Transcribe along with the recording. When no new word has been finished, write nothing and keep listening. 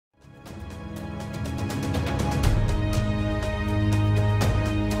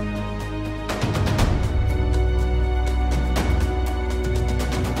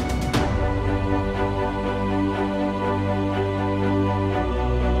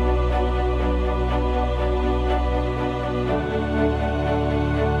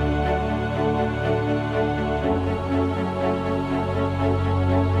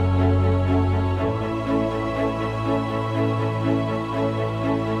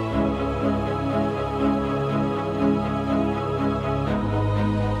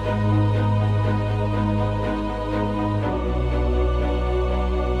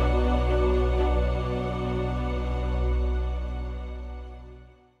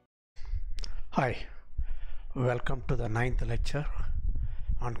Hi, welcome to the 9th lecture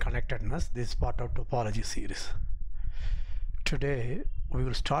on connectedness. This is part of topology series. Today we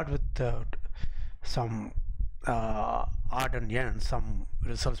will start with some odd and end, some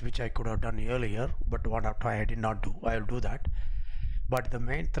results which I could have done earlier, but one after I did not do. I will do that. But the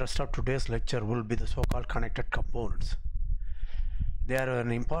main thrust of today's lecture will be the so-called connected components. They are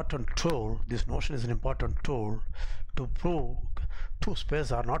an important tool. This notion is an important tool to prove two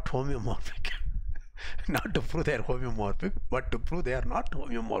spaces are not homeomorphic. Not to prove they are homeomorphic, but to prove they are not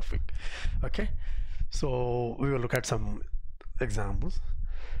homeomorphic. Okay, so we will look at some examples,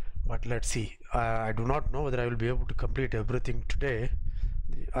 but let's see. I do not know whether I will be able to complete everything today.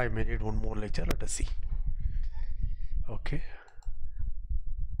 I may need one more lecture. Let us see. Okay,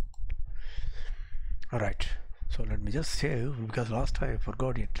 all right, so let me just save, because last time I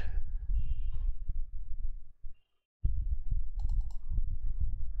forgot it.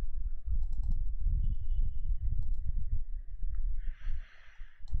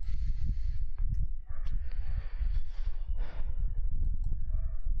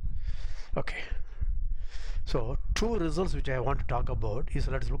 Okay, so two results which I want to talk about is,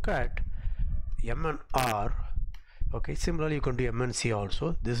 let's look at M and R. Okay, similarly you can do M and C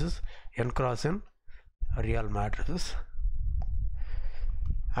also. This is n cross n real matrices.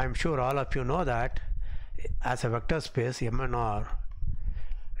 I'm sure all of you know that as a vector space, M and R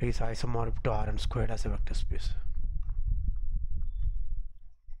is isomorphic to Rn squared as a vector space.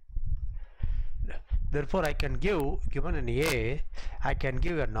 Therefore I can give, given an A, I can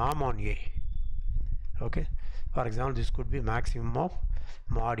give a norm on A. Okay, for example, this could be maximum of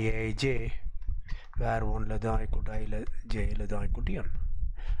mod Aij, where 1 less than or equal to I j less than or equal to n.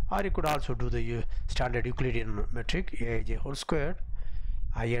 Or you could also do the standard Euclidean metric Aij whole squared,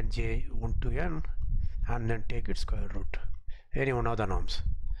 Inj 1 to n, and then take its square root, any one of the norms.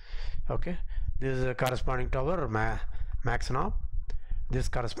 Okay, this is corresponding to our max norm, this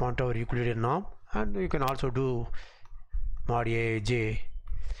corresponds to our Euclidean norm, and you can also do mod Aij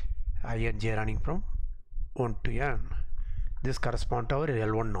Inj running from 1 to n. This corresponds to our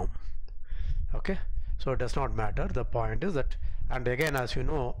L1 norm. Okay, so it does not matter. The point is that, and again, as you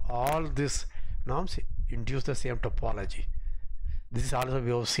know, all these norms induce the same topology. This is also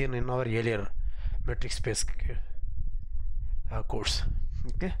we have seen in our earlier metric space course.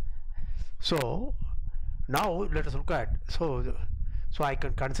 Okay, so now let us look at, so I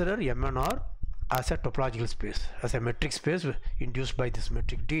can consider M and R as a topological space, as a metric space induced by this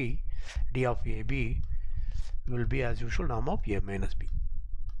metric D of AB will be as usual norm of A minus B.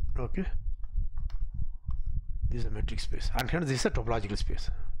 Okay, this is a metric space, and hence this is a topological space.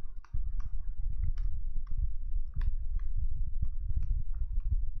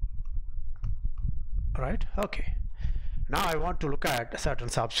 Right? Okay, now I want to look at certain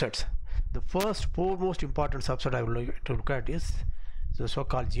subsets. The first foremost important subset I would like to look at is the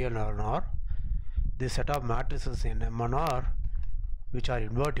so-called G and R, this set of matrices in M and R which are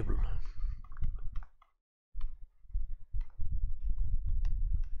invertible.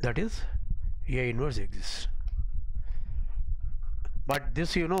 That is, A inverse exists. But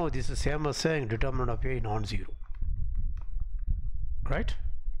this, you know, this is same as saying determinant of A non-zero. Right?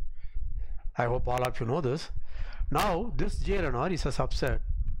 I hope all of you know this. Now this J and R is a subset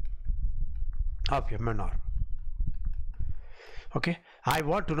of M and R. Okay, I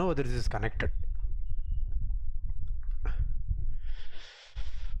want to know whether this is connected.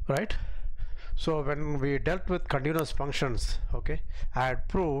 Right? So when we dealt with continuous functions, okay, I had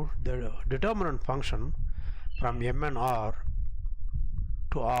proved the determinant function from M and R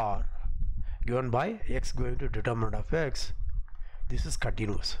to R given by x going to determinant of x, this is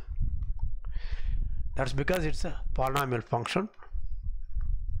continuous. That's because it's a polynomial function.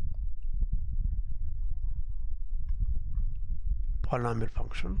 Polynomial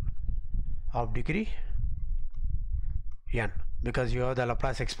function of degree n, because you have the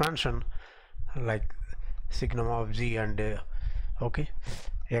Laplace expansion like sigma of z and okay,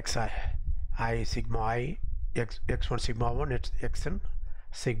 I sigma I x1 sigma 1 it's xn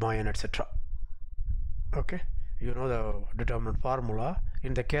sigma n etc. Okay, you know the determinant formula.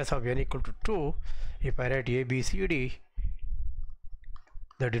 In the case of n equal to 2, if I write a b c d,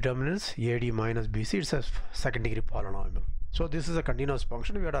 the determinant is ad minus bc. It's a second degree polynomial. So this is a continuous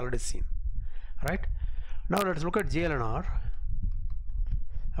function we had already seen. Right, now let's look at J and R.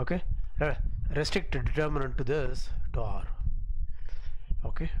 Okay, restrict the determinant to this, to R.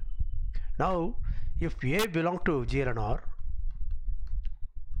 Okay, now if A belongs to J and R,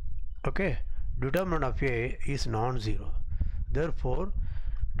 okay, determinant of A is non-zero. Therefore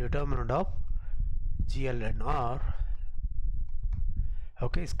determinant of GL and R,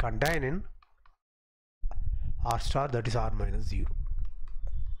 okay, is contained in r star, that is r minus 0,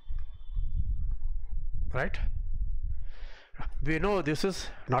 right? We know this is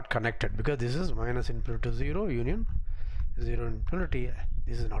not connected because this is minus infinity to 0 union 0 infinity.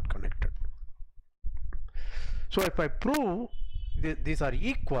 This is not connected. So if I prove these are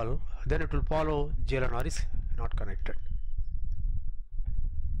equal, then it will follow J and R is not connected.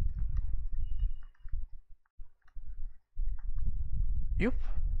 If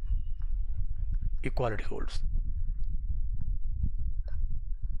equality holds.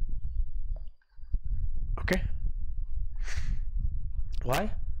 Okay.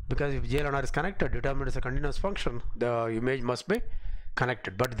 Why? Because if J and R is connected, determinant is a continuous function, the image must be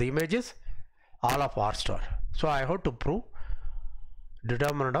connected, but the image is all of R star. So I have to prove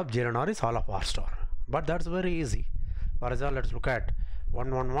determinant of J and R is all of R star, but that's very easy. For example, let's look at 1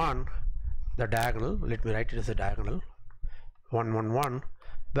 1 1, the diagonal. Let me write it as a diagonal. 1 1 1,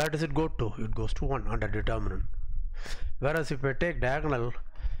 where does it go to? It goes to 1 under determinant. Whereas if I take diagonal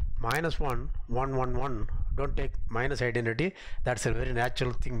minus 1 1 1 1, don't take minus identity, that's a very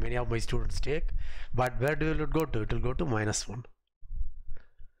natural thing many of my students take, but where will it go to? It will go to minus 1,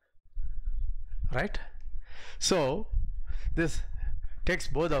 right? So this takes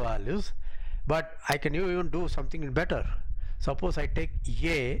both the values, but I can even do something better. Suppose I take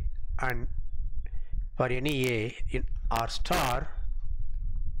A, and for any A in R star,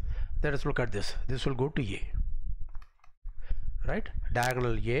 let us look at this. This will go to A, right?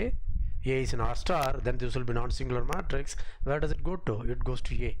 Diagonal A is in R star, then this will be non-singular matrix. Where does it go to? It goes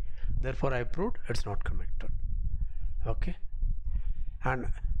to A. Therefore I proved it's not connected. Okay. And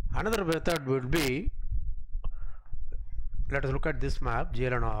another method would be, let us look at this map, J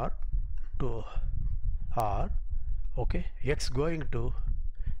and R to R. Okay, x going to,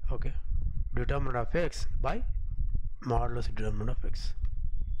 okay, determinant of x by modulus determinant of x.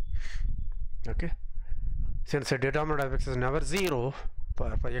 Okay, since the determinant of x is never 0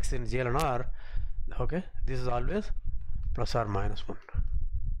 for x in J and R, okay, this is always plus or minus 1.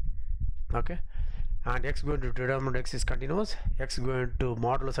 Okay, and x going to determinant x is continuous, x going to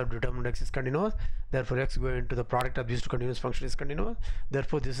modulus of determinant x is continuous, therefore x going to the product of these two continuous function is continuous.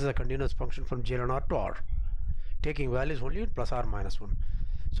 Therefore this is a continuous function from J and R to R, taking values only in plus or minus 1.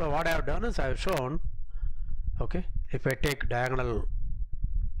 So what I have done is I have shown, okay, if I take diagonal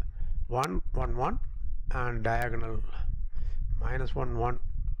 1 1 1 and diagonal minus 1 1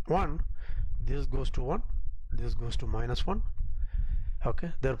 1, this goes to 1, this goes to minus 1.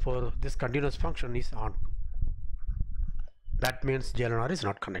 Okay, therefore this continuous function is on. That means J and R is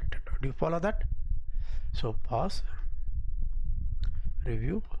not connected. Do you follow that? So pause,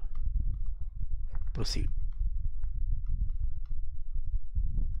 review, proceed.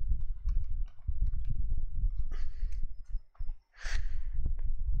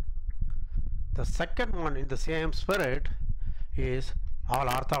 The second one in the same spirit is all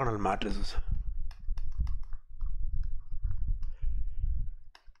orthogonal matrices.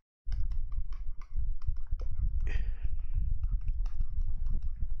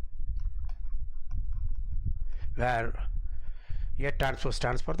 Where A transpose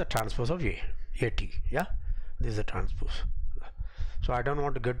stands for the transpose of A, AT. Yeah, this is a transpose. So I don't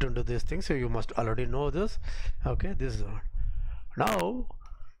want to get into these things, so you must already know this. Okay, this is one. Now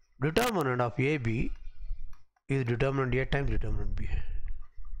determinant of AB is determinant A times determinant B,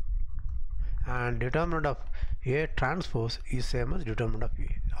 and determinant of A transpose is same as determinant of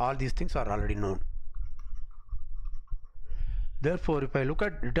A. All these things are already known. Therefore if I look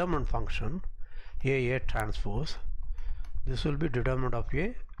at determinant function A transpose, this will be determinant of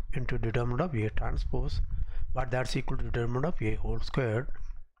A into determinant of A transpose, but that's equal to determinant of A whole squared.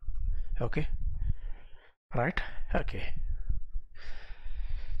 Okay, right? Okay,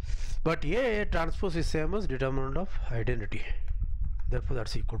 but A transpose is same as determinant of identity, therefore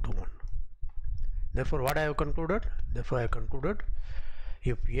that's equal to 1. Therefore what I have concluded? Therefore I have concluded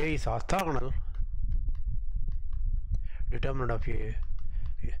if A is orthogonal, determinant of A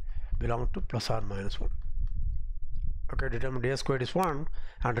belong to plus or minus 1. Okay, determinant A squared is 1,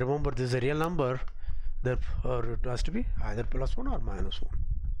 and remember this is a real number, therefore it has to be either plus 1 or minus 1.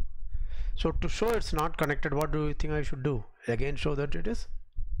 So to show it's not connected, what do you think I should do? Again show that it is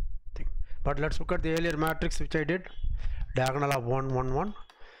thing. But let's look at the earlier matrix which I did. Diagonal of 1 1 1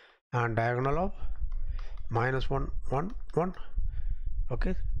 and diagonal of minus 1 1 1.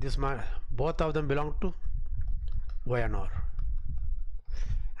 Okay, this both of them belong to Y and R,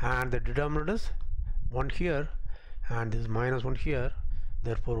 and the determinant is 1 here and this minus 1 here,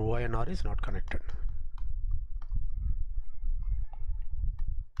 therefore Y and R is not connected.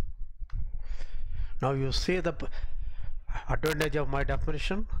 Now you see the advantage of my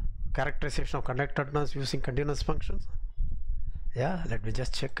definition. characterization of connectedness using continuous functions? Yeah, let me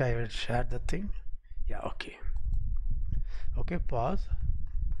just check. I will share the thing. Yeah, okay. Okay, pause,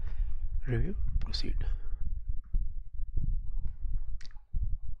 review, proceed.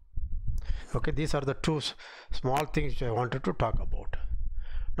 Okay, these are the two small things which I wanted to talk about.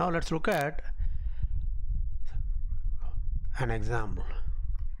 Now let's look at an example.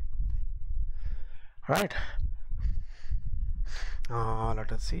 Right,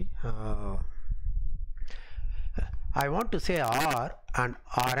 let us see. I want to say R and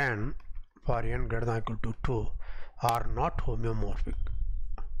Rn for n greater than or equal to 2 are not homeomorphic.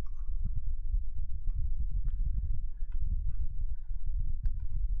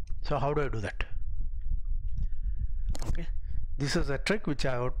 So how do I do that? Okay, this is a trick which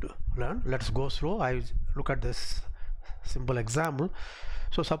I have to learn. Let's go through. I look at this simple example.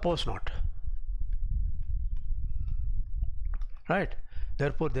 So suppose not. Right,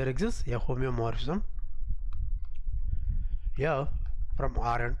 therefore there exists a homeomorphism here from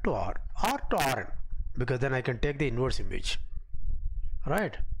Rn to R to Rn, because then I can take the inverse image.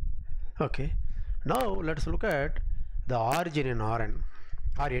 Right, okay. Now let's look at the origin in Rn,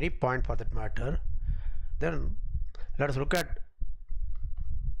 or any point for that matter. Then let's look at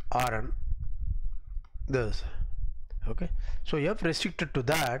Rn, this. Okay, so f restricted to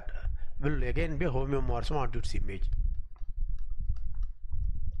that will again be a homeomorphism onto its image.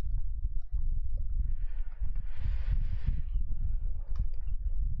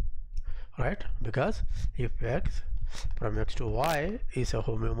 Right, because if x from x to y is a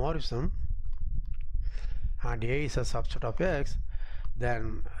homeomorphism and a is a subset of x,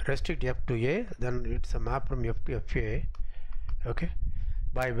 then restrict f to a, then it's a map from f to fa. Okay,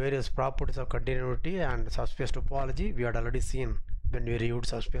 by various properties of continuity and subspace topology. We had already seen when we reviewed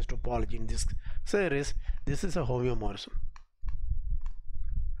subspace topology in this series. This is a homeomorphism,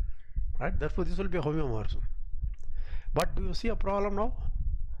 right? Therefore this will be a homeomorphism. But do you see a problem now?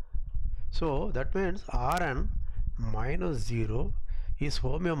 So that means Rn minus 0 is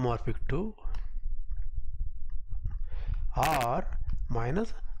homeomorphic to R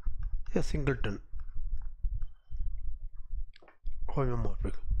minus a singleton,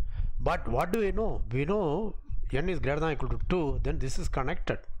 homeomorphic. But what do we know? We know n is greater than or equal to 2, then this is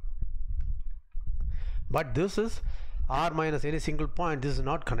connected. But this is R minus any single point. This is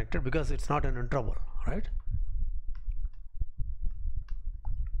not connected because it's not an interval, right?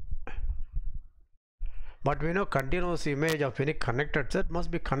 But we know continuous image of any connected set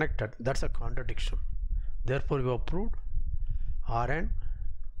must be connected. That's a contradiction. Therefore we have proved Rn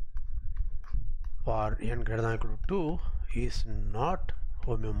for n greater than or equal to 2 is not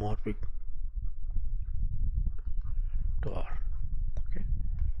homeomorphic to R. Okay,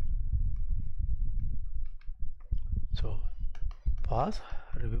 so pause,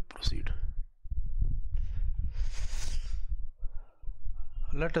 review, proceed.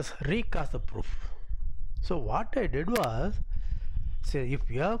 Let us recast the proof. So what I did was, say if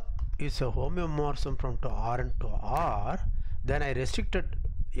f is a homeomorphism from to Rn to R, then I restricted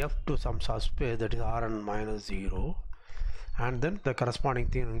f to some subspace, that is Rn minus 0, and then the corresponding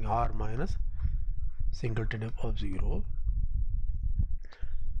thing R minus singleton f of 0.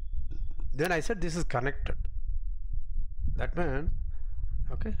 Then I said this is connected. That means,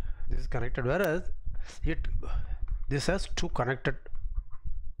 okay, this is connected, whereas this has two connected,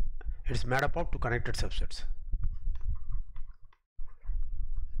 it's made up of two connected subsets.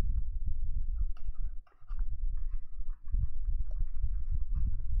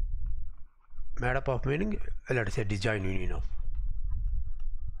 Made up of meaning, let us say disjoint union of.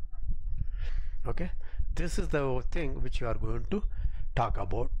 Okay, this is the thing which you are going to talk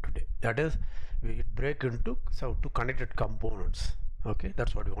about today. That is, we break into two connected components. Okay,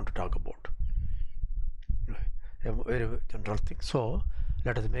 that's what we want to talk about. A very general thing. So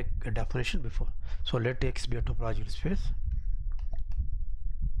let us make a definition before. So let X be a topological space.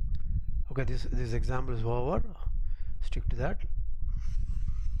 Okay, this example is over. Stick to that.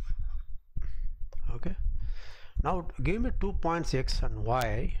 Okay, now give me 2 points x and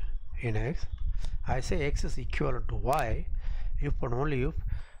y in X. I say X is equivalent to Y if and only if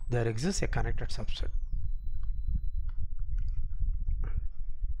there exists a connected subset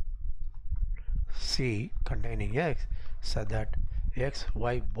C containing X, so that X,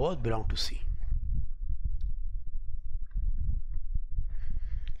 Y both belong to C.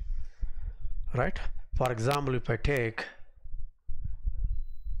 Right? For example, if I take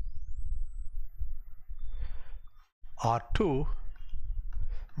R2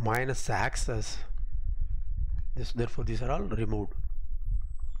 minus axis, therefore these are all removed.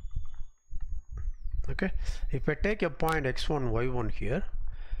 Okay, if I take a point x1 y1 here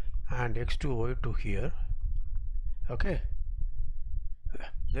and x2 y2 here. Okay,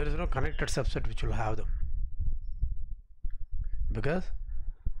 there is no connected subset which will have them, because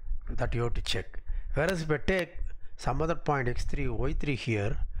that you have to check. Whereas if I take some other point x3 y3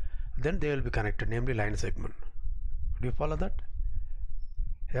 here, then they will be connected, namely line segment. Do you follow that?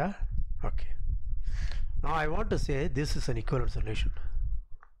 Yeah. Okay, now I want to say this is an equivalence relation,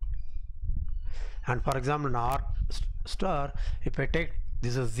 and for example in R star, if I take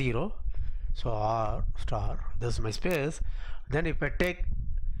this is 0, so R star, this is my space, then if I take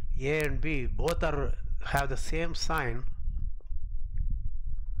A and B, both are have the same sign,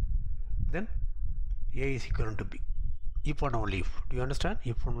 then A is equivalent to B, if and only if. Do you understand?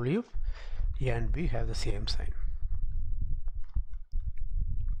 If and only if A and B have the same sign.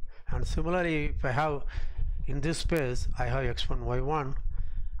 And similarly, if I have in this space, I have x1 y1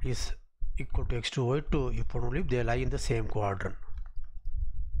 is equal to x2 y2, if and only if they lie in the same quadrant.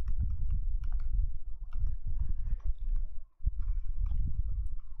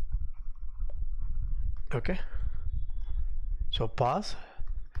 Okay, so pause,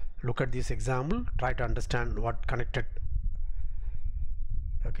 look at this example, try to understand what connected,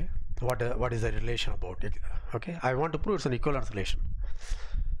 okay, what is the relation about it. Okay, I want to prove it's an equivalence relation.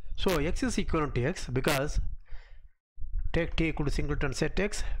 So x is equivalent to x because take T equal to singleton set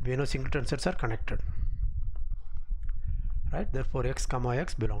x, we know singleton sets are connected, right? Therefore x comma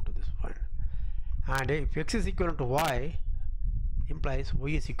x belong to this point, and if x is equivalent to y, implies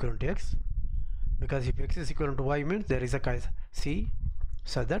y is equivalent to x, because if x is equivalent to y means there is a C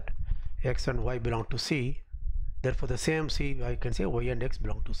such that x and y belong to C. Therefore the same C, I can say y and x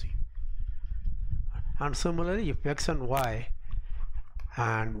belong to C. And similarly, if x and y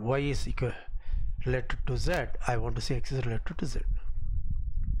and y is related to z, I want to say x is related to z.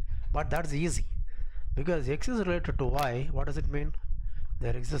 But that's easy, because x is related to y. What does it mean?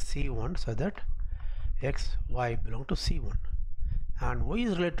 There exists C1 so that x, y belong to C1, and y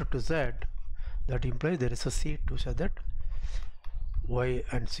is related to z. That implies there is a C2 so that y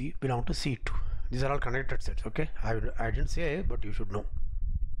and C belong to C2. These are all connected sets. Okay, I didn't say, but you should know.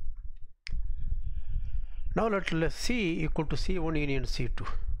 Now let's C equal to C1 union C2.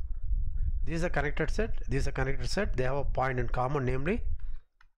 This is a connected set, this is a connected set, they have a point in common, namely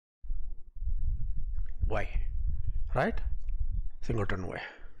y, right? Singleton y.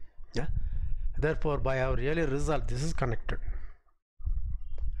 Yeah, therefore by our really result, this is connected,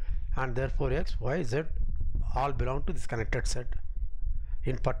 and therefore x, y, z all belong to this connected set.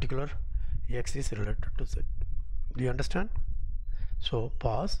 In particular, x is related to z. Do you understand? So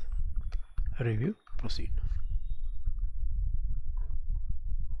pause, review, proceed.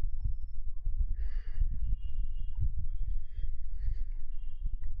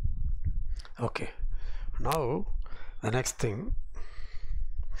 Okay, now the next thing.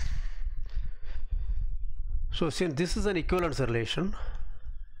 So since this is an equivalence relation,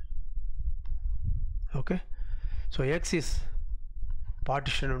 okay, so x is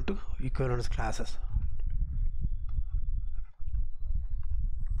partitioned into equivalence classes.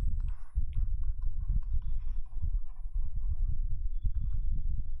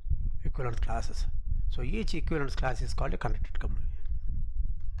 Equivalence classes. So each equivalence class is called a connected community.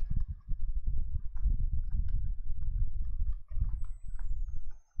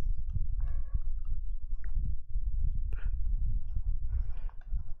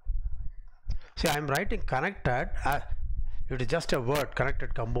 See, I am writing connected, it is just a word,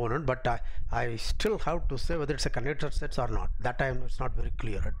 connected component, but I still have to say whether it's a connected set or not. That time it's not very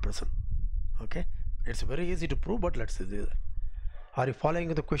clear at present. Okay, it's very easy to prove, but let's see that. Are you following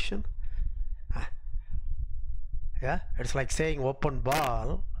the question? Yeah, it's like saying open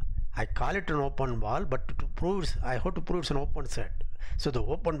ball. I call it an open ball, but to prove, I have to prove it's an open set. So the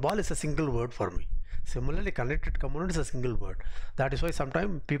open ball is a single word for me. Similarly, connected component is a single word. That is why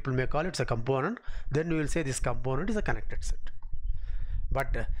sometimes people may call it a component. Then we will say this component is a connected set.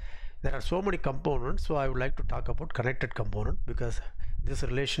 But there are so many components, so I would like to talk about connected component, because this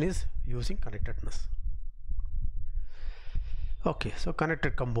relation is using connectedness. Okay, so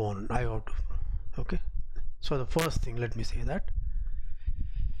connected component, I have to. Okay, so the first thing, let me say that.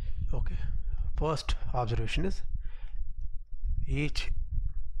 Okay, first observation is each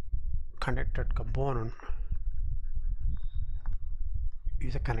connected component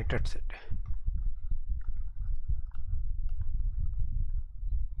is a connected set.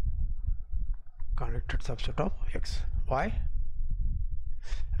 Connected subset of x. Why?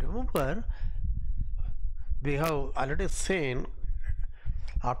 Remember, we have already seen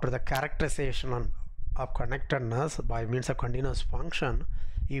after the characterization of connectedness by means of continuous function,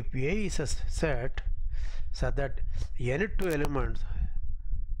 if A is a set so that any two elements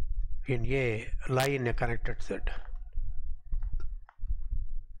in A lie in a connected set.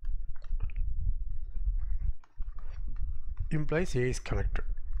 Implies A is connected.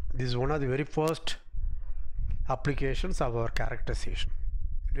 This is one of the very first applications of our characterization.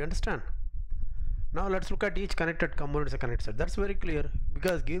 Do you understand? Now let's look at each connected component as a connected set. That's very clear,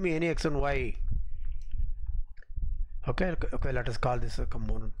 because give me any x and y. Okay, let us call this a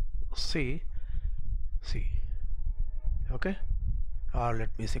component C. Okay, or let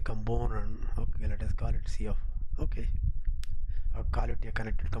me say component. Okay, let us call it CF. Okay, I'll call it a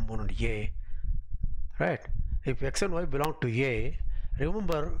connected component A. Right? If x and y belong to A,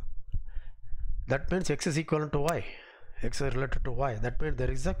 remember that means x is equivalent to y. X is related to y. That means there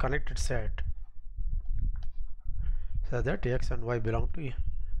is a connected set, so that x and y belong to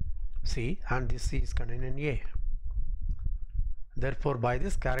C, and this C is contained in A. Therefore, by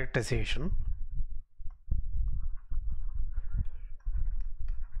this characterization,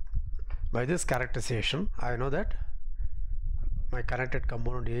 I know that my connected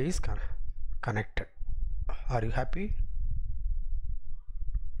component A is connected. Are you happy?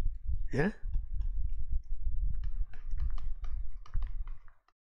 Yeah.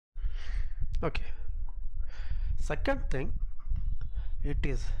 Okay. Second thing, it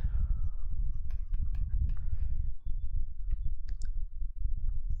is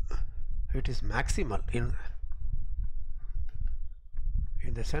maximal in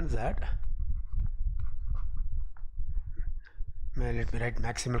the sense that, let me write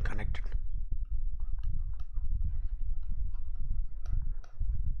maximal connected.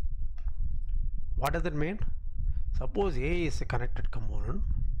 What does that mean? Suppose A is a connected component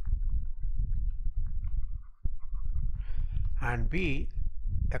and B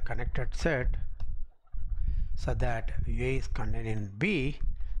a connected set, so that A is contained in B,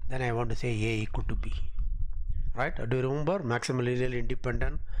 then I want to say A equal to B. Right? Do you remember maximal ideal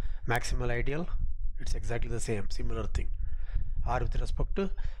independent, maximal ideal? It's exactly the same, similar thing. Or with respect to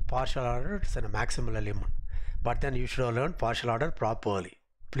partial order, it's a maximal element. But then you should have learned partial order properly.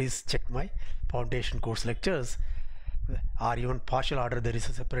 Please check my foundation course lectures, or even partial order there is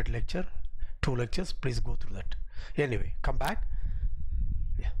a separate lecture, 2 lectures. Please go through that. Anyway, come back.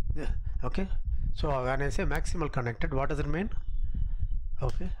 Yeah. Okay, so when I say maximal connected, what does it mean?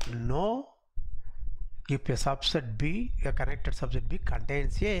 Okay, no, if a subset B, a connected subset B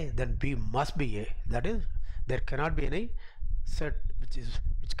contains A, then B must be A. That is, there cannot be any set which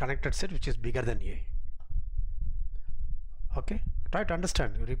connected set which is bigger than A. Okay, try to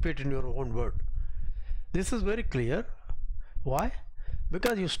understand, repeat in your own word. This is very clear. Why?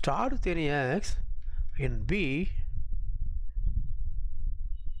 Because you start with any x in B,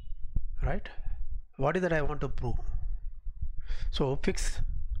 right? What is that I want to prove? So fix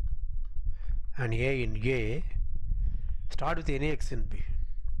an A in A, start with any x in B,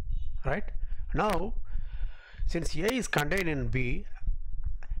 right? Now since A is contained in B,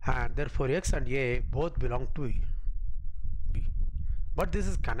 and therefore x and A both belong to B, but this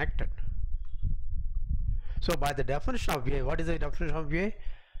is connected. So by the definition of A, what is the definition of A?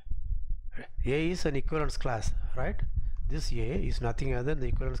 A is an equivalence class, right? This A is nothing other than the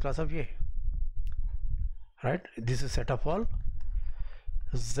equivalence class of A, right? This is set of all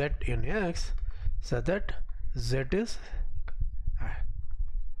Z in X, so that Z is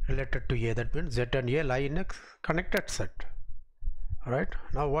related to A. That means Z and A lie in a connected set. Alright,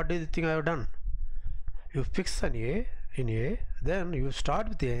 now what do you think I have done? You fix an A in A, then you start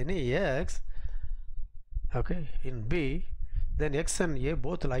with any X, okay, in B, then X and A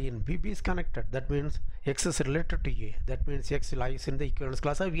both lie in B. B is connected. That means X is related to A. That means X lies in the equivalence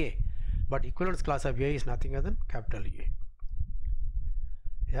class of A. But equivalence class of A is nothing other than capital A.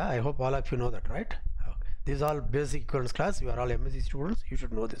 Yeah, I hope all of you know that, right? Okay. This is all basic equivalence class. You are all MSc students. You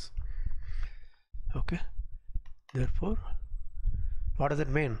should know this. Okay. Therefore, what does it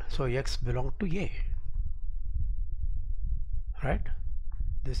mean? So X belongs to A, right?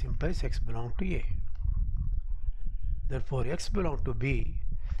 This implies X belongs to A. Therefore, X belongs to B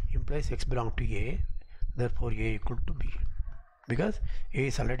implies X belongs to A. Therefore, A equal to B, because A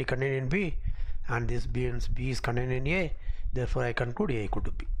is already contained in B, and this means B is contained in A. Therefore, I conclude A equal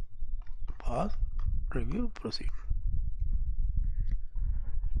to B. Pause, review, proceed.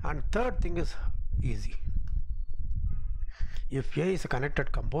 And third thing is easy. If A is a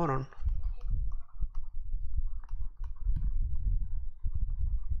connected component,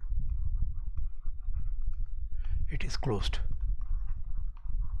 it is closed.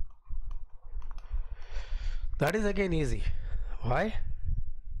 That is again easy. Why?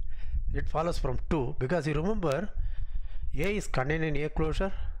 It follows from 2, because you remember A is contained in A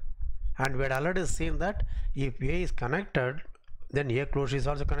closure, and we had already seen that if A is connected, then A closure is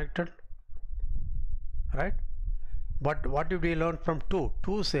also connected, right? But what did we learn from 2?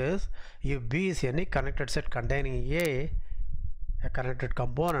 2 says if B is any connected set containing A connected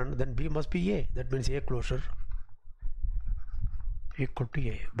component, then B must be A. That means A closure equal to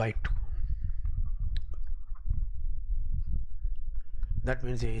A by 2. That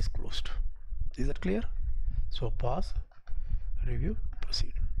means A is closed. Is that clear? So pause, review,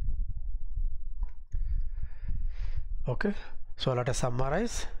 proceed. Okay, so let us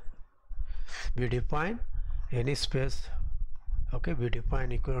summarize. We define any space. Okay, we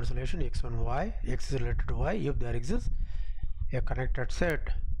define equivalence relation x1 y, x is related to y if there exists a connected set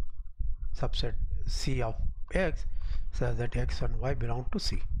subset C of x such that x and y belong to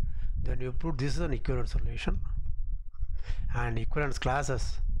C. Then you prove this is an equivalence relation, and equivalence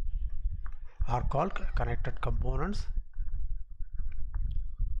classes are called connected components,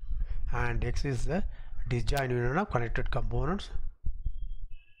 and X is the disjoint union of connected components,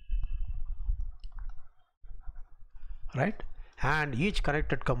 right? And each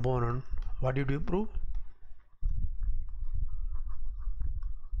connected component, what did you prove,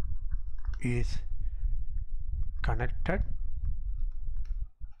 is connected,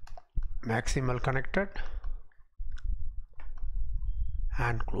 maximal connected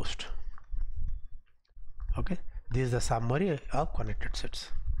and closed. Okay, this is the summary of connected sets.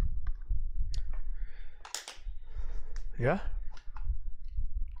 Yeah,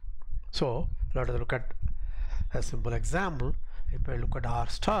 so let us look at a simple example. If I look at R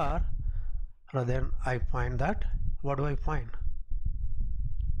star, then I find that, what do I find?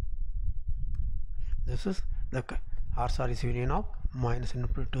 This is the R star is union of minus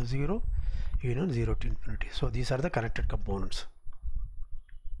infinity to 0, union 0 to infinity. So these are the connected components.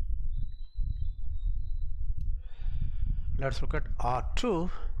 Let's look at R2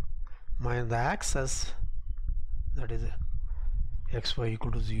 minus the axis, that is xy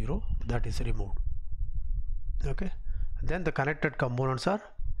equal to 0, that is removed. Okay, then the connected components are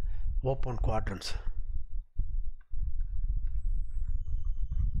open quadrants.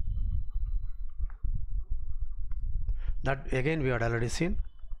 That again we had already seen.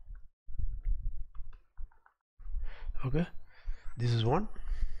 Okay, this is one,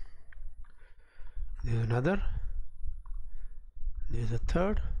 this is another, this is a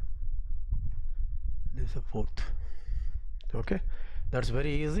third, this is a fourth. Okay, that's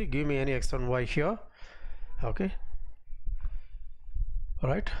very easy. Give me any x and y here. Okay, all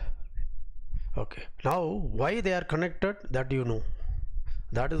right. Okay, now why they are connected, that you know.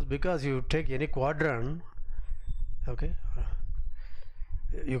 That is because you take any quadrant, okay,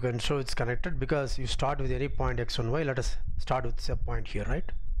 you can show it's connected because you start with any point x and y. Let us start with a point here,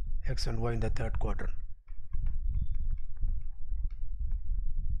 right? X and y in the third quadrant.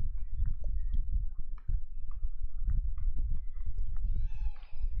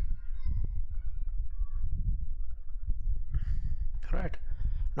 Right,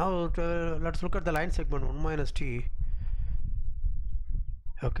 now let's look at the line segment 1 minus t.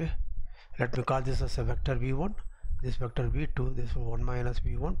 Okay, let me call this as a vector v1, this vector v2, this 1 minus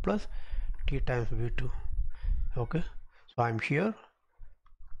v1 plus t times v2. Okay, so I'm here.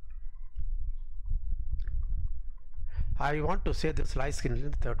 I want to say this lies in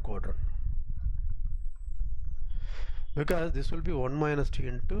the third quadrant because this will be 1 minus t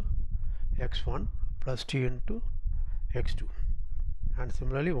into x1 plus t into x2, and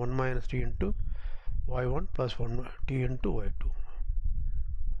similarly 1 minus t into y1 plus 1 t into y2,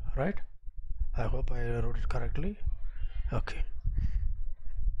 right? I hope I wrote it correctly. Okay,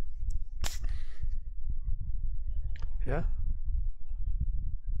 yeah,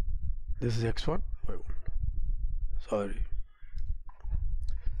 this is x1 y1. Sorry,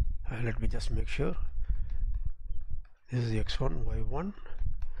 let me just make sure. This is x1 y1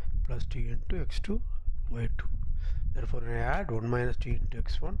 plus t into x2 y2. Therefore I add 1 minus t into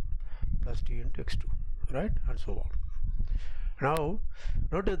x1 plus t into x2, right, and so on. Now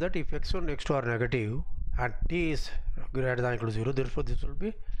notice that if x1 x2 are negative and t is greater than or equal to 0, therefore this will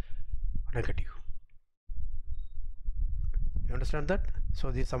be negative. You understand that?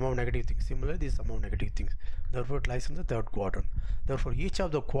 So this is sum of negative things. Similarly, this is sum of negative things. Therefore it lies in the third quadrant. Therefore each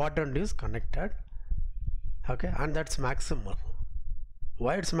of the quadrant is connected. Okay, and that's maximal.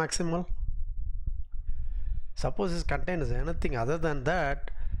 Why it's maximal? Suppose it contains anything other than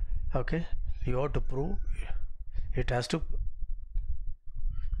that, okay, you have to prove it has to,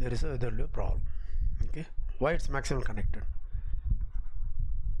 there will be a problem. Okay, why it's maximal connected?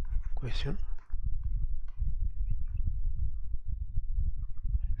 Question.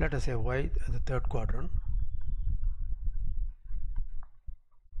 Let us say y the third quadrant.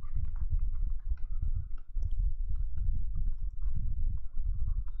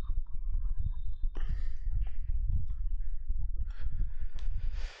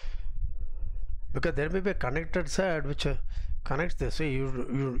 because there may be a connected set which connects this. See,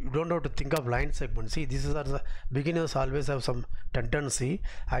 you don't have to think of line segment. See, this is the beginners always have some tendency.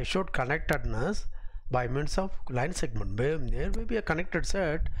 I showed connectedness by means of line segment. There may be a connected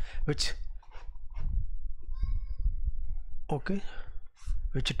set which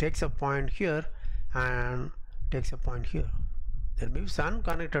which takes a point here and takes a point here. There may be some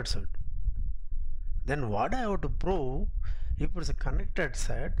connected set. Then what I have to prove, if it's a connected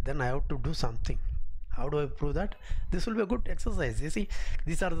set, then I have to do something. How do I prove that? This will be a good exercise. You see,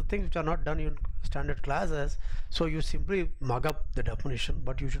 these are the things which are not done in standard classes, so you simply mug up the definition,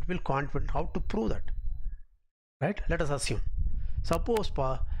 but you should feel confident how to prove that, right? Let us assume, suppose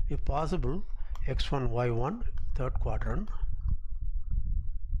if possible, x1 y1 third quadrant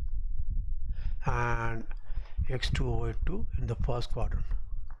and x2 y2 in the first quadrant.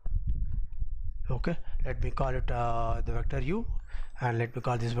 Okay, let me call it the vector u, and let me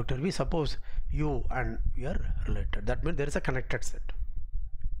call this vector v. Suppose u and v are related, that means there is a connected set,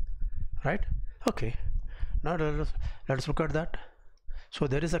 right? Okay, now let's look at that. So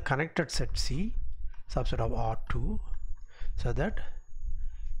there is a connected set C, subset of R2, so that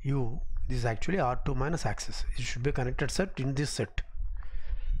u, this is actually R2 minus axis. It should be a connected set in this set.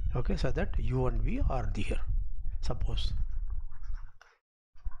 Okay, so that u and v are there. Suppose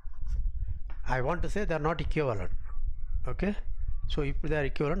I want to say they are not equivalent. Okay, so if they are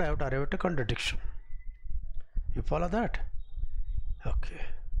equivalent, I have to arrive at a contradiction. You follow that? Okay,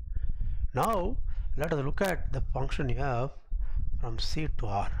 now let us look at the function f from C to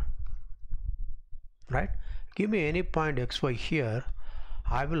R, right? Give me any point xy here,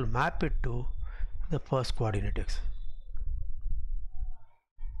 I will map it to the first coordinate x.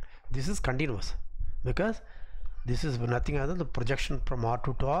 This is continuous because this is nothing other than the projection from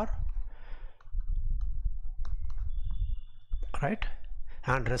R2 to R, right?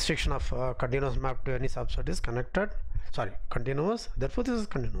 And restriction of continuous map to any subset is continuous, therefore this is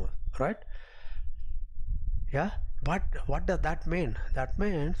continuous, right? Yeah, but what does that mean? That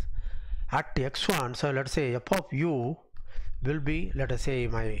means at x1, so let's say f of u will be, let us say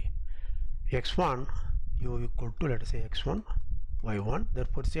my x1 u equal to, let us say x1 y1,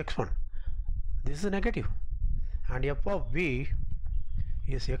 therefore it's x1. This is negative, and f of v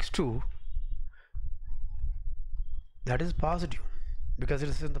is x2, that is positive because it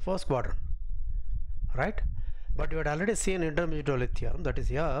is in the first quadrant, right? But you had already seen intermediate theorem, that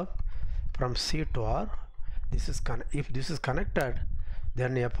is f from C to R. This is if this is connected,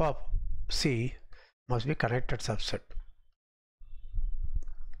 then f of C must be connected subset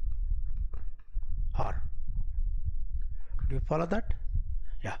R. Do you follow that?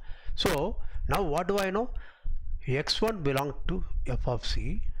 Yeah. So now what do I know? x1 belongs to f of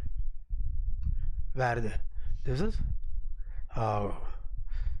C, where this is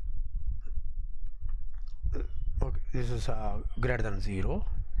okay, this is greater than 0,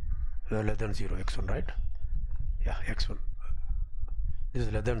 less than 0, x1, right? Yeah, x1, this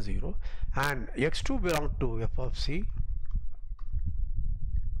is less than 0, and x2 belongs to f of C,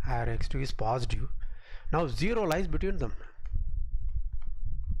 where x2 is positive. Now 0 lies between them.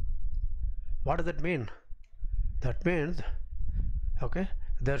 What does that mean? That means, okay,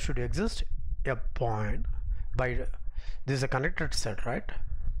 there should exist a point by, this is a connected set, right?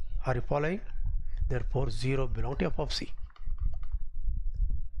 Are you following? Therefore 0 belongs to f of C,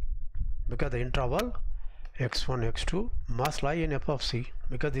 because the interval x1 x2 must lie in f of C,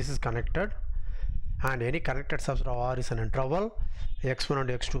 because this is connected, and any connected subset of R is an interval. x1 and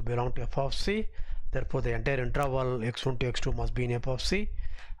x2 belong to f of C, therefore the entire interval x1 to x2 must be in f of C,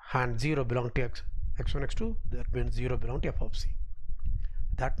 and 0 belong to x1 x2, that means 0 belong to f of C.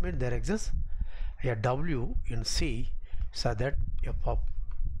 That means there exists a w in C so that f of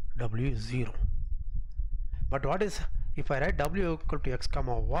w is 0. But what is, if I write w equal to x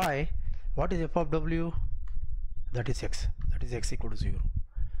comma y, what is f of w? That is x, that is x equal to 0,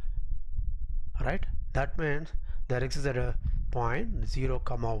 right? That means there exists a point 0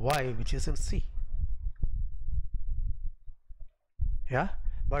 comma y which is in C. Yeah,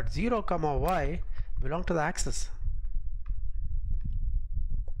 but 0 comma y belong to the axis.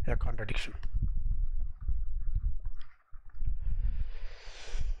 A contradiction.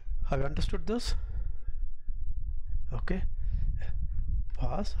 Have you understood this? Okay,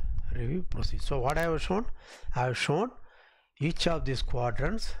 pause, review, proceed. So what I have shown? I have shown each of these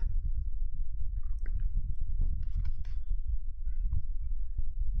quadrants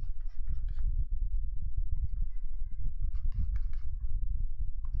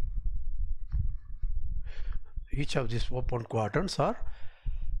open quadrants are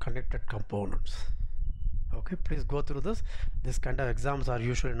connected components. Okay, please go through this. This kind of exams are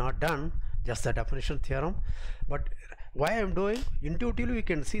usually not done just the definition theorem. But why I'm doing, intuitively we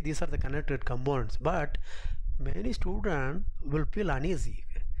can see these are the connected components, but many students will feel uneasy.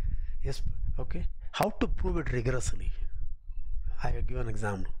 Yes, okay, how to prove it rigorously? I will give an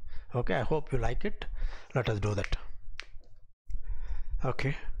example. Okay, I hope you like it. Let us do that.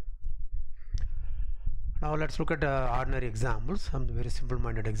 Okay, now let's look at ordinary examples, some very simple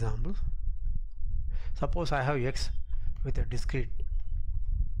minded examples. Suppose I have X with a discrete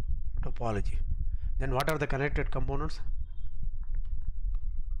topology, then what are the connected components?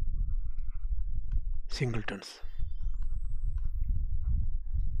 Singletons,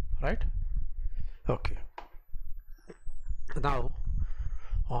 right? Okay, now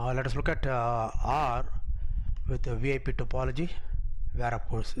let us look at R with a VIP topology, where of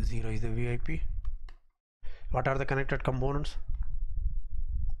course 0 is the VIP. What are the connected components?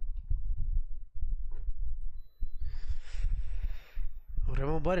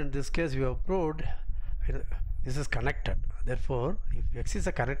 Remember, in this case we have proved this is connected. Therefore, if X is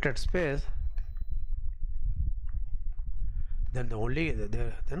a connected space, then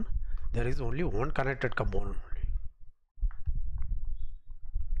there is only one connected component,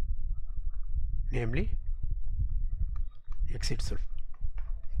 namely X itself.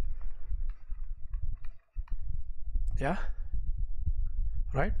 Yeah,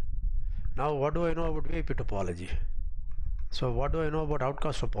 right? Now what do I know about VIP topology? So what do I know about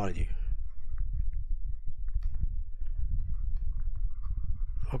outcast topology?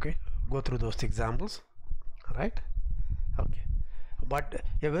 Okay, go through those examples, right? Okay, but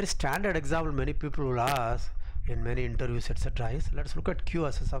a very standard example many people will ask in many interviews, etc., is let's look at Q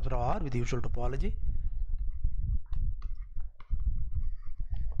as a subset of R with usual topology.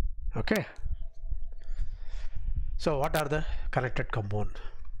 Okay, so what are the connected components?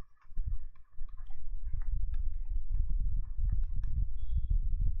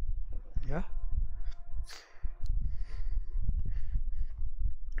 Yeah,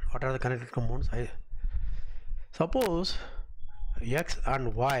 what are the connected components? I suppose X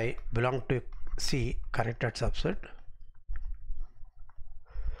and Y belong to C connected subset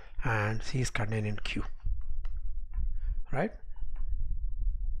and C is contained in Q, right?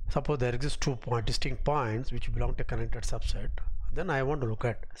 Suppose there exist two distinct points which belong to connected subset, then I want to look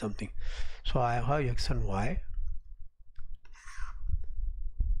at something. So I have X and Y.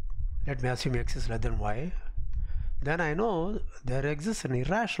 Let me assume X is less than Y. Then I know there exists an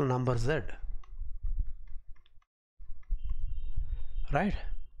irrational number Z, right?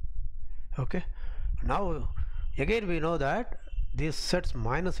 Okay, now again we know that these sets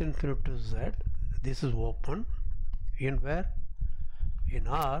minus infinity to Z, this is open in where? In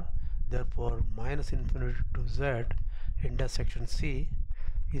R. Therefore minus infinity to Z intersection C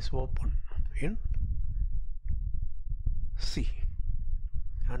is open in C,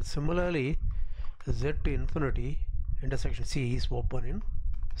 and similarly Z to infinity intersection C is open in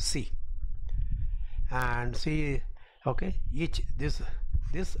C. And C, okay, each this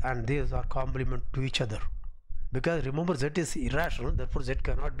and this are complement to each other, because remember Z is irrational, therefore Z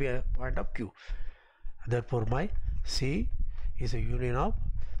cannot be a point of Q. Therefore my C is a union of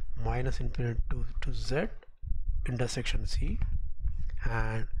minus infinity to Z intersection C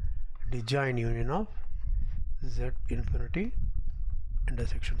and disjoint union of Z infinity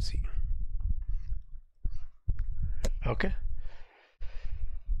intersection C. Okay,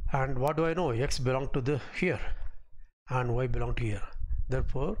 and what do I know? X belong to the here and Y belong to here.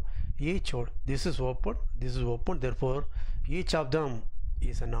 Therefore each or this is open, therefore each of them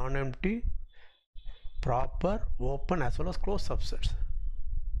is a non-empty, proper, open as well as closed subsets.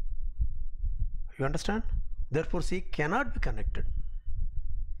 You understand? Therefore C cannot be connected.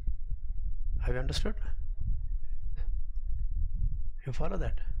 Have you understood? You follow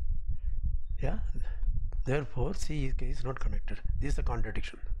that? Yeah, therefore C is not connected. This is a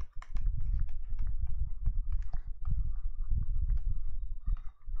contradiction.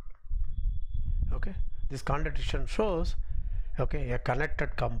 Okay, this contradiction shows, okay, a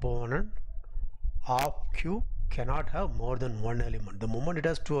connected component of Q cannot have more than one element. The moment it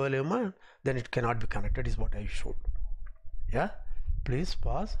has two elements, then it cannot be connected, is what I showed. Yeah, please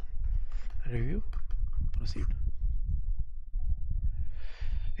pause, review, proceed.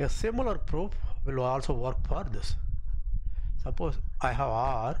 A similar proof will also work for this. Suppose I have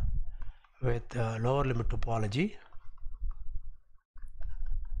R with lower limit topology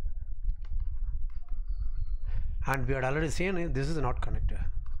and we had already seen this is not connected.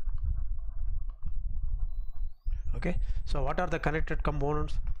 Okay, so what are the connected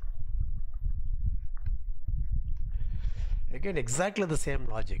components? Again, exactly the same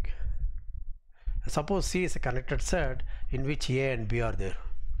logic. Suppose C is a connected set in which A and B are there.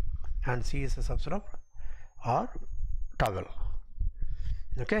 and C is a subset of R towel.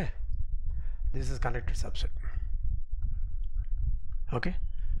 Okay, this is connected subset. Okay,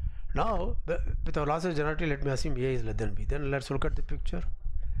 now with our lossless generator, let me assume A is less than B. Then let's look at the picture.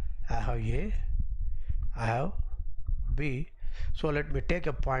 I have A, I have B. So let me take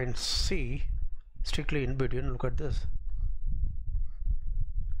a point C strictly in between. Look at this.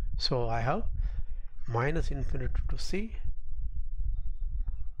 So I have minus infinity to C,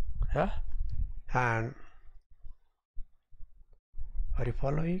 yeah, and are you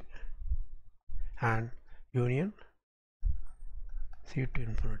following? And union C to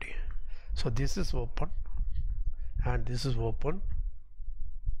infinity. So this is open and this is open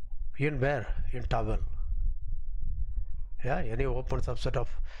in where? In towel. Yeah, any open subset of,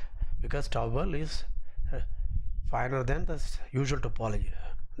 because towel is finer than the usual topology.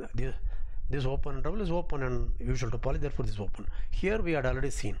 This open interval is open and usual topology, therefore this is open. Here we had already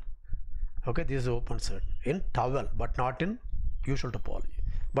seen. Okay, this is open set in towel but not in usual topology.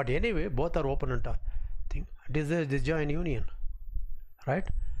 But anyway, both are open and thing. This is disjoint union, right?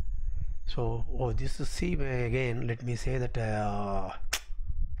 So this is C again. Let me say that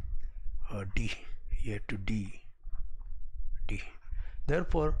D, A to D.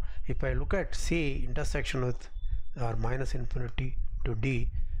 Therefore, if I look at C intersection with or minus infinity to D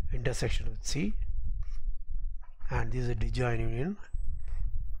intersection with C, and this is a disjoint union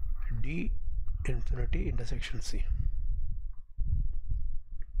D infinity intersection C.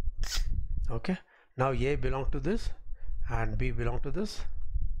 Okay, now A belong to this and B belong to this,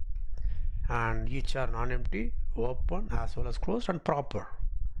 and each are non-empty, open as well as closed and proper.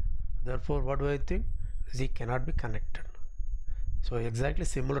 Therefore, what do I think? Z cannot be connected. So exactly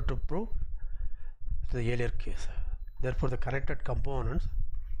similar to proof to the earlier case. Therefore, the connected components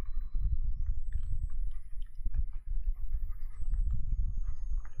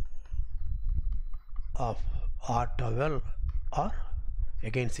of R towel are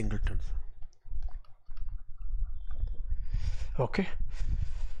again singletons. Okay,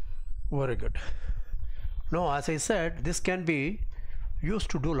 very good. Now, as I said, this can be used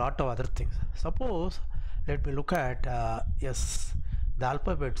to do a lot of other things. Suppose, let me look at yes, the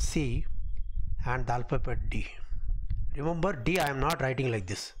alphabet C and the alphabet D. Remember, D I am not writing like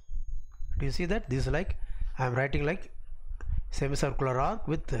this. Do you see that? This is like I am writing like semicircular arc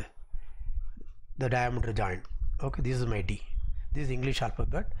with the diameter joint. Okay, this is my D. This is English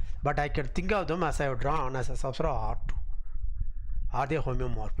alphabet, but I can think of them as I have drawn as a subset of R2. Are they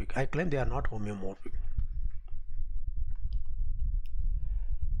homeomorphic? I claim they are not homeomorphic.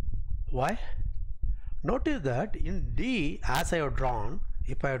 Why? Notice that in D, as I have drawn,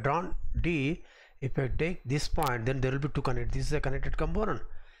 if I have drawn D, if I take this point, then there will be two connected. This is a connected component.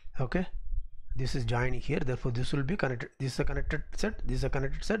 Okay, this is joining here, therefore this will be connected. This is a connected set, this is a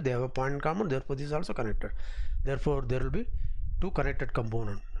connected set, they have a point in common, therefore this is also connected. Therefore there will be two connected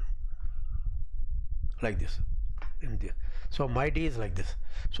components like this in there. So my D is like this.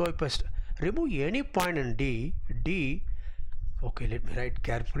 So if I remove any point in D, okay, let me write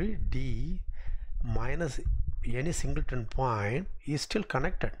carefully, D minus any singleton point is still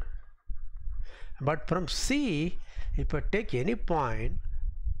connected. But from C, if I take any point,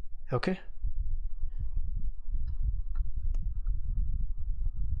 okay,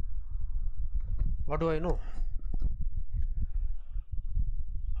 what do I know?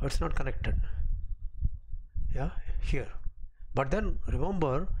 It's not connected. Yeah, here. But then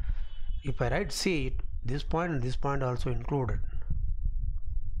remember, if I write C, this point and this point are also included.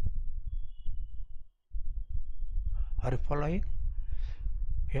 Are you following?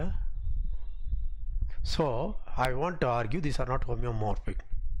 Yeah. So I want to argue these are not homeomorphic.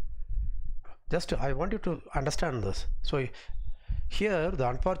 Just I want you to understand this. So here,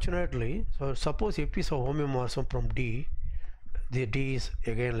 unfortunately, so suppose if is a homeomorphism from D, the D is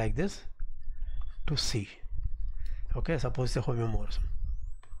again like this to C. Okay, suppose it's a homeomorphism.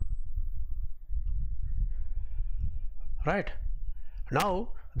 Right. Now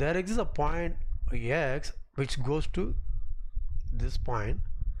there exists a point X which goes to this point,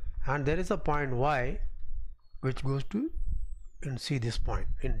 and there is a point Y which goes to in C, this point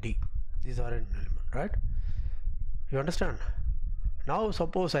in D. These are an element, right? You understand? Now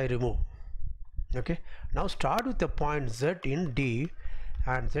suppose I remove. Okay, now start with the point Z in D,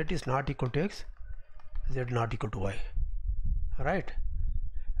 and Z is not equal to X, Z not equal to Y, right?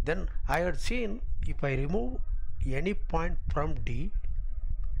 Then I had seen if I remove any point from D,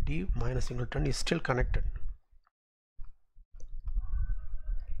 D minus singleton is still connected,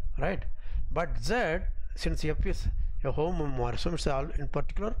 right? But Z, since F is a homomorphism, in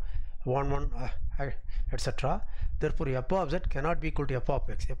particular etc. Therefore f of z cannot be equal to f of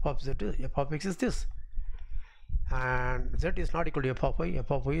x. F of x is this, and z is not equal to f of y.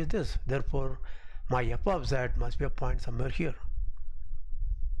 F of y is this. Therefore my f of z must be a point somewhere here.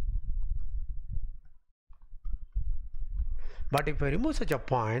 But if I remove such a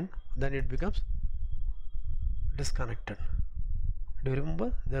point, then it becomes disconnected. Do you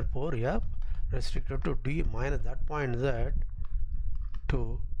remember? Therefore f restricted to d minus that point z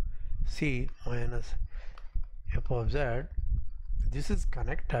to c minus f of z. This is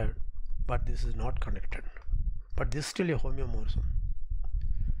connected, but this is not connected, but this is still a homeomorphism.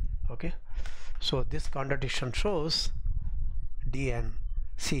 Okay, so this contradiction shows d and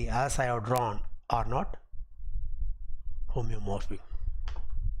c as I have drawn are not homeomorphic.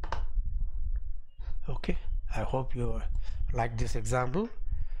 Okay, I hope you like this example.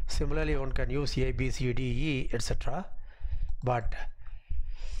 Similarly, one can use a, b, c, d, e, etc. But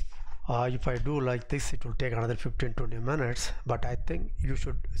if I do like this, it will take another 15-20 minutes. But I think you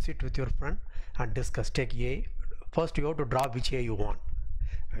should sit with your friend and discuss. Take a. First you have to draw which a you want.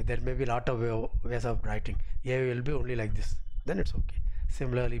 There may be a lot of ways of writing. A will be only like this, then it's okay.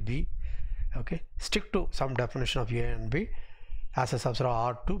 Similarly b. Okay, stick to some definition of a and b as a subset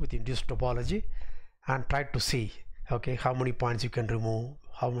of R2 with induced topology, and try to see, okay, how many points you can remove,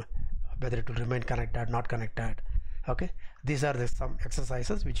 whether it will remain connected, not connected. Okay, these are some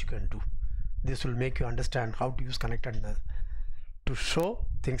exercises which you can do. This will make you understand how to use connectedness to show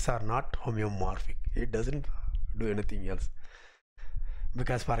things are not homeomorphic. It doesn't do anything else.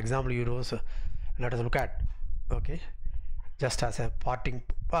 Because for example, let us look at, okay, just as a parting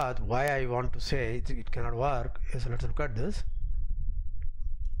path, why I want to say it cannot work is, let's look at this.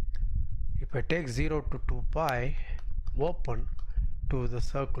 If I take 0 to 2 pi open to the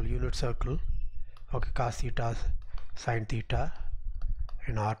circle, unit circle, okay, cos theta sin theta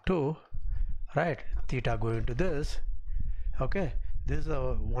in R2, right, theta going to this, okay, this is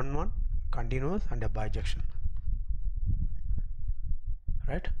a 1 continuous and a bijection,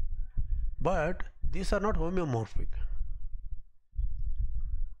 right? But these are not homeomorphic.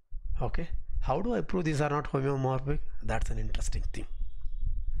 Okay, how do I prove these are not homeomorphic? That's an interesting thing.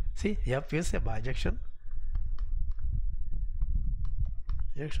 See, f is a bijection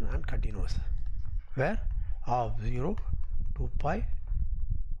and continuous, where of 0 2 pi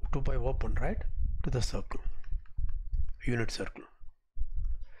open, right, to the circle, unit circle,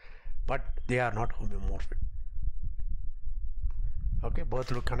 but they are not homeomorphic. Okay,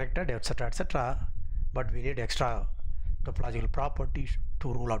 both look connected, etc., etc., but we need extra topological properties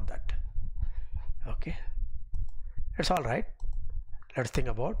to rule out that. Okay, it's all right. Let's think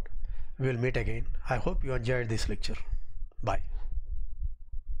about. We will meet again. I hope you enjoyed this lecture. Bye.